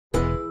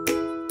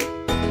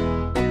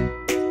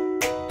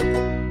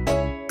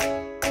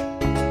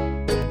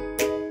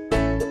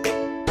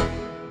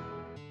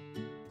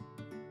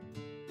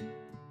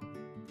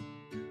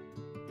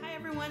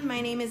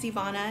my name is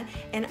Ivana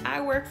and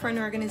I work for an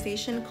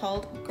organization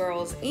called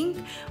Girls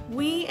Inc.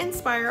 We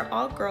inspire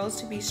all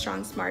girls to be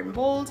strong, smart, and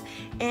bold,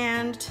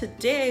 and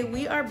today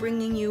we are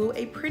bringing you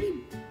a pretty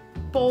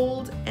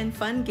bold and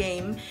fun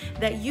game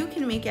that you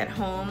can make at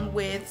home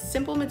with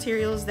simple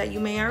materials that you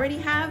may already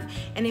have,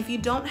 and if you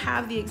don't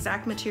have the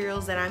exact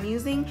materials that I'm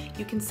using,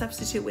 you can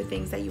substitute with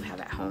things that you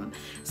have at home.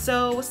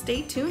 So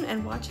stay tuned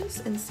and watch us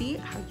and see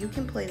how you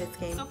can play this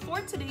game. So for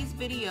today's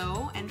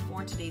video and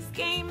for today's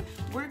game,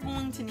 we're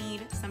going to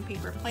need some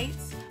paper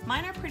plates.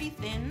 Mine are pretty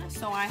thin,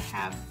 so I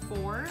have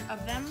 4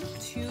 of them,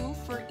 2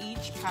 for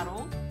each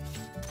paddle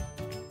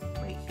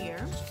right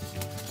here.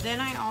 Then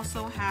I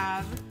also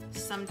have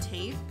some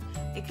tape.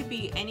 It could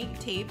be any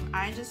tape.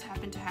 I just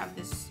happen to have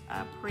this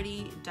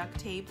pretty duct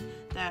tape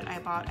that I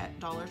bought at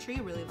Dollar Tree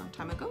a really long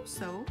time ago,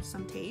 so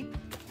some tape.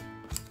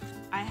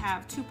 I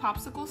have 2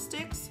 popsicle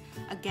sticks.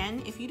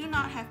 Again, if you do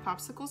not have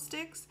popsicle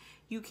sticks,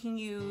 you can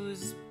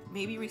use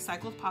maybe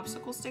recycled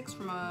popsicle sticks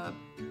from a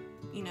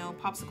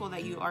popsicle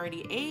that you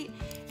already ate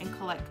and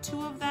collect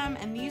 2 of them,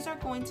 and these are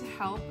going to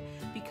help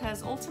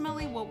because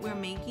ultimately what we're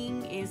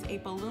making is a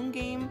balloon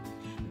game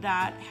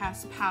that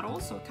has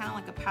paddles, so kind of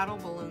like a paddle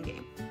balloon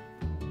game.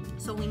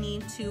 So we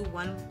need 2,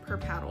 1 per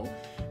paddle.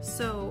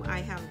 So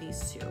I have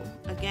these 2.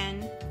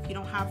 Again, if you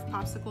don't have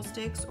popsicle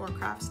sticks or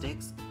craft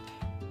sticks,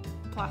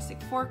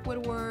 plastic fork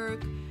would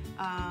work,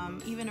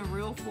 even a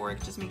real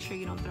fork, just make sure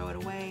you don't throw it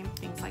away,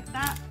 things like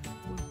that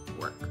would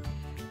work.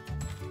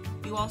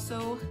 You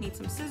also need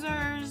some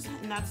scissors,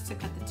 and that's to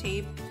cut the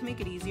tape to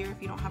make it easier.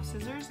 If you don't have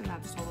scissors, and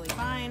that's totally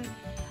fine.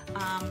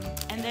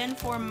 And then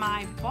for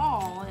my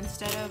ball,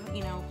 instead of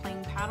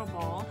playing paddle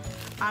ball,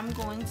 I'm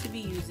going to be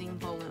using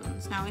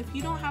balloons. Now if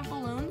you don't have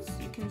balloons,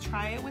 you can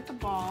try it with a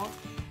ball.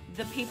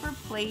 The paper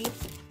plate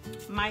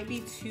might be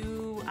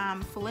too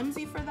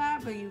flimsy for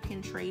that, but you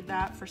can trade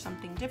that for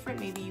something different.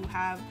 Maybe you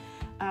have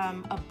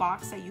a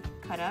box that you can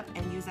cut up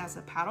and use as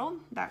a paddle.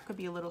 That could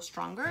be a little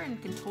stronger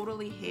and can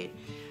totally hit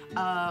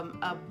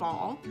a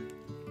ball.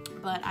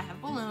 But I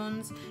have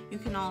balloons. You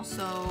can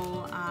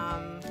also,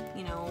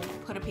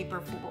 put a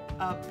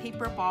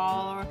paper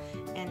ball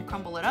and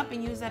crumble it up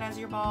and use that as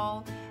your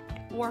ball,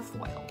 or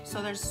foil.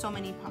 So there's so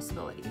many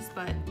possibilities.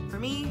 But for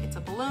me, it's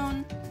a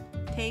balloon,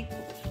 tape,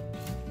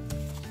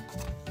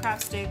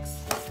 craft sticks,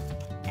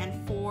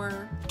 and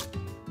 4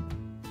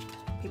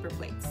 paper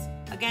plates.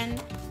 Again,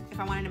 if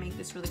I wanted to make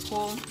this really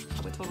cool,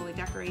 I would totally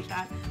decorate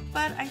that.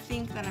 But I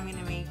think that I'm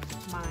gonna make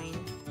mine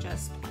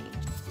just plain.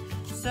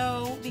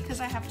 So because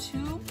I have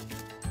 2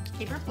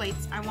 paper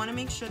plates, I want to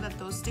make sure that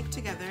those stick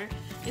together.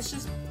 It's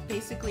just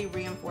basically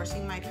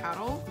reinforcing my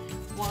paddle.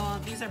 Well,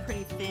 these are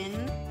pretty thin.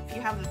 If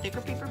you have the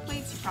thicker paper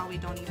plates, you probably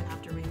don't even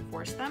have to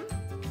reinforce them.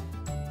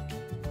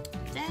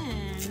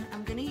 Then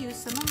I'm gonna use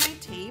some of my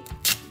tape.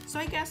 So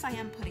I guess I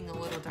am putting a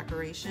little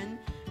decoration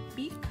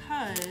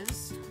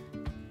because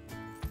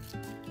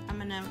I'm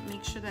gonna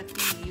make sure that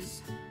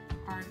these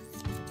are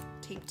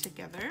taped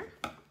together.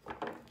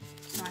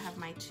 So I have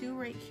my 2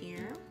 right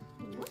here.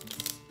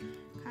 Whoops.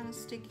 Kind of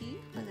sticky,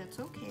 but that's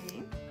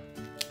okay.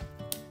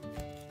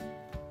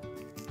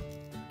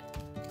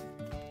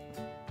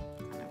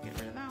 Kind of get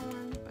rid of that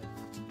one, but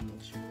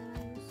make sure that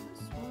I use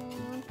this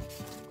one.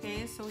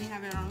 Okay, so we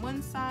have it on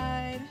one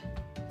side.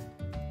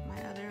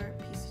 My other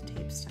piece of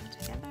tape stuck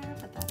together,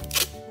 but that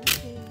is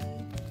okay.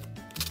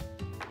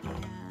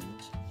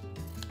 And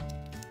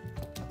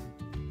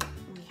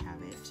we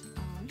have it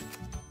on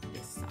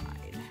this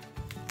side.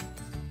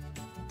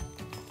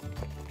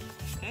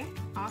 Okay,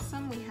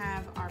 awesome. We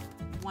have our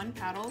 1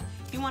 paddle.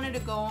 If you wanted to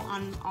go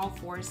on all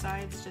 4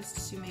 sides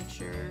just to make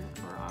sure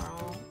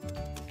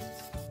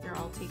they're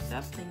all taped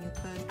up, then you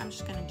could. I'm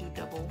just gonna do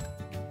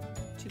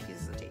 2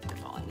 pieces of tape,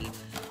 that's all I need.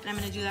 And I'm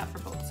gonna do that for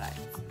both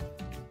sides.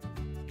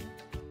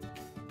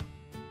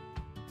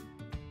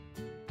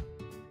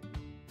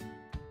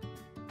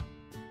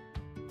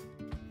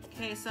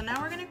 Okay, so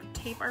now we're gonna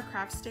tape our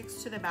craft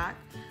sticks to the back.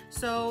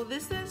 So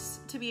this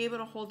is to be able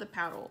to hold the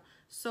paddle.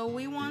 So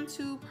we want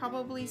to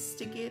probably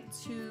stick it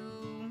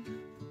to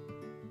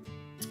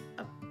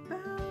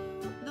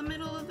about the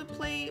middle of the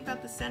plate,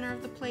 about the center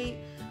of the plate,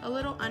 a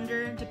little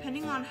under,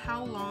 depending on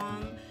how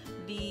long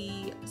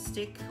the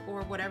stick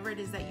or whatever it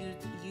is that you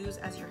use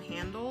as your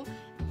handle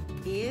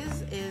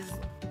is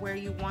where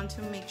you want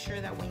to make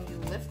sure that when you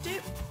lift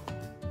it,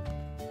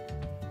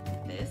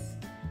 like this,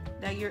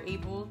 that you're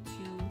able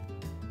to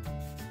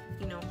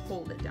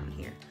hold it down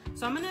here.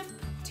 So I'm gonna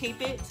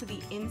tape it to the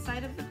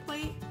inside of the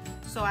plate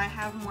so I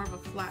have more of a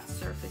flat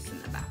surface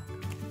in the back.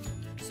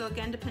 So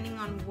again, depending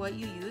on what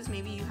you use,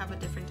 maybe you have a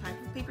different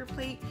type of paper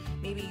plate,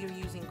 maybe you're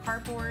using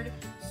cardboard,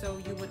 so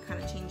you would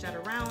kind of change that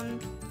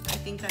around. I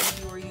think that if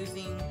you were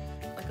using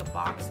like a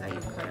box that you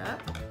cut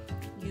up,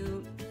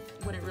 you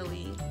wouldn't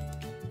really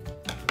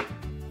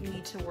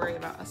need to worry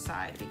about a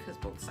side because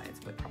both sides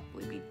would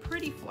probably be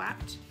pretty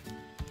flat.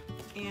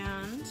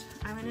 And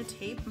I'm gonna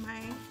tape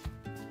my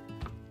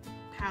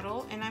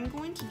paddle, and I'm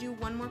going to do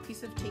 1 more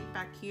piece of tape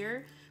back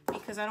here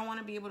because I don't want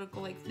to be able to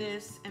go like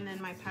this and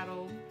then my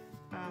paddle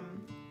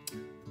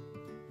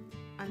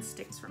one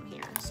sticks from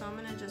here. So I'm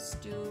gonna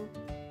just do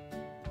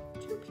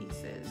 2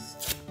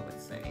 pieces, I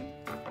would say.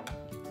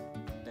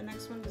 The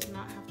next one does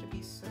not have to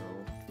be so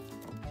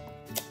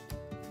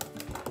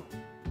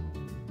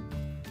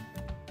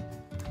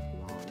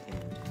long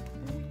and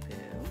there we go.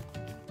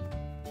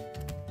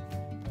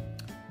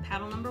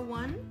 Paddle number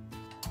 1,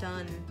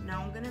 done.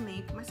 Now I'm gonna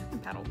make my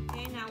second paddle.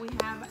 Okay, now we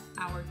have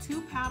our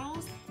 2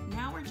 paddles.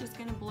 Now we're just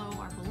gonna blow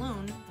our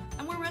balloon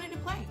and we're ready to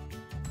play.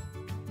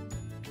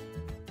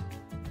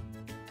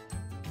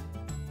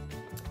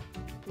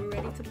 We're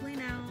ready to play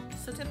now.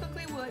 So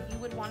typically what you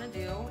would want to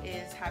do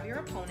is have your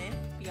opponent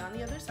be on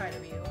the other side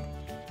of you,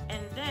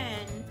 and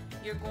then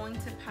you're going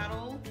to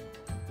paddle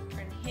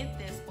and hit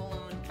this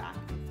balloon back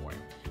and forth.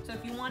 So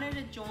if you wanted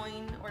to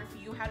join, or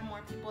if you had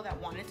more people that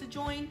wanted to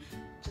join,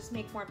 just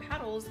make more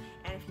paddles.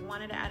 And if you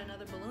wanted to add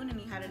another balloon and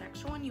you had an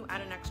extra one, you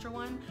add an extra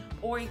one.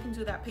 Or you can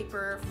do that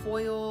paper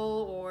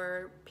foil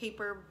or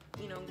paper,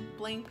 you know,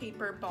 blank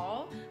paper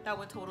ball. That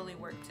would totally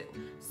work too.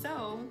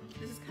 So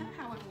this is kind of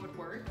how it would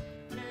work.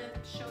 I'm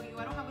gonna show you,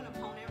 I don't have an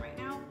opponent right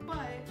now,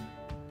 but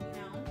you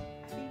know,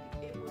 I think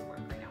it would work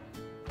right now.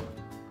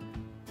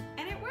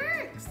 And it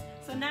works!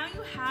 So now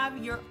you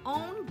have your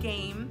own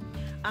game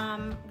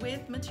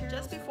with materials.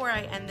 Just before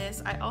I end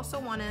this, I also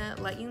want to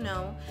let you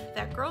know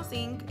that Girls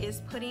Inc.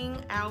 is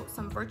putting out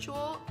some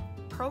virtual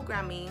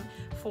programming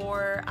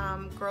for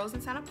girls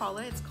in Santa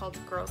Paula. It's called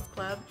Girls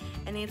Club,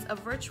 and it's a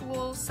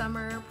virtual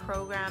summer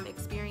program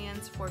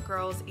experience for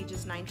girls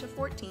ages 9 to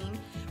 14.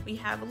 We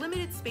have a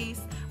limited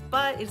space,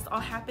 but it's all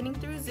happening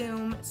through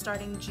Zoom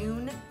starting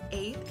June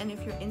 8th. And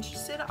if you're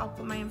interested, I'll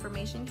put my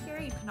information here.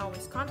 You can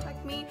always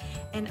contact me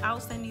and I'll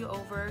send you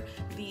over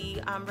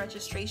the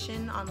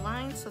registration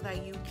online so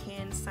that you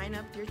can sign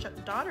up your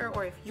daughter,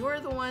 or if you're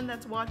the one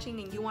that's watching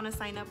and you want to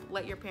sign up,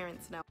 let your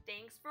parents know.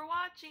 Thanks for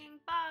watching.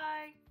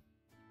 Bye.